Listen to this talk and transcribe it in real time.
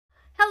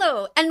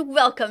Hello and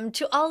welcome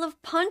to all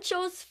of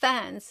Pancho's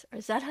fans. Or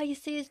is that how you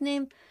say his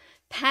name?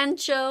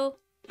 Pancho.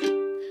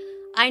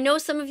 I know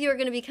some of you are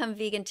going to become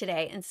vegan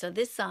today, and so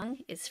this song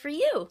is for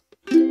you.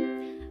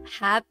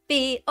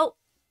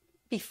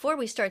 Before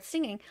we start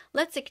singing,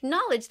 let's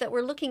acknowledge that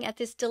we're looking at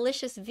this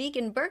delicious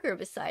vegan burger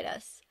beside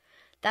us.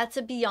 That's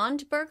a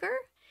Beyond Burger,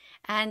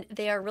 and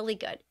they are really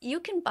good. You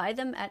can buy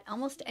them at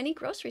almost any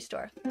grocery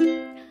store.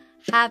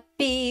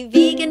 Happy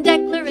Vegan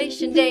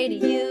Declaration Day to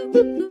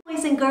you.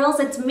 Boys and girls,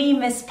 it's me,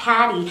 Miss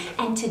Patty,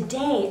 and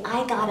today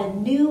I got a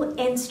new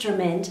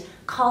instrument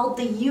called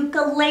the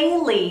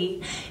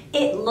ukulele.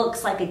 It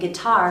looks like a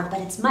guitar, but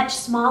it's much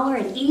smaller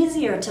and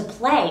easier to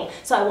play.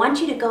 So I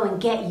want you to go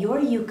and get your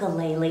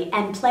ukulele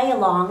and play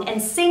along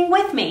and sing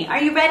with me.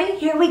 Are you ready?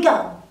 Here we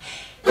go.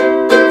 1,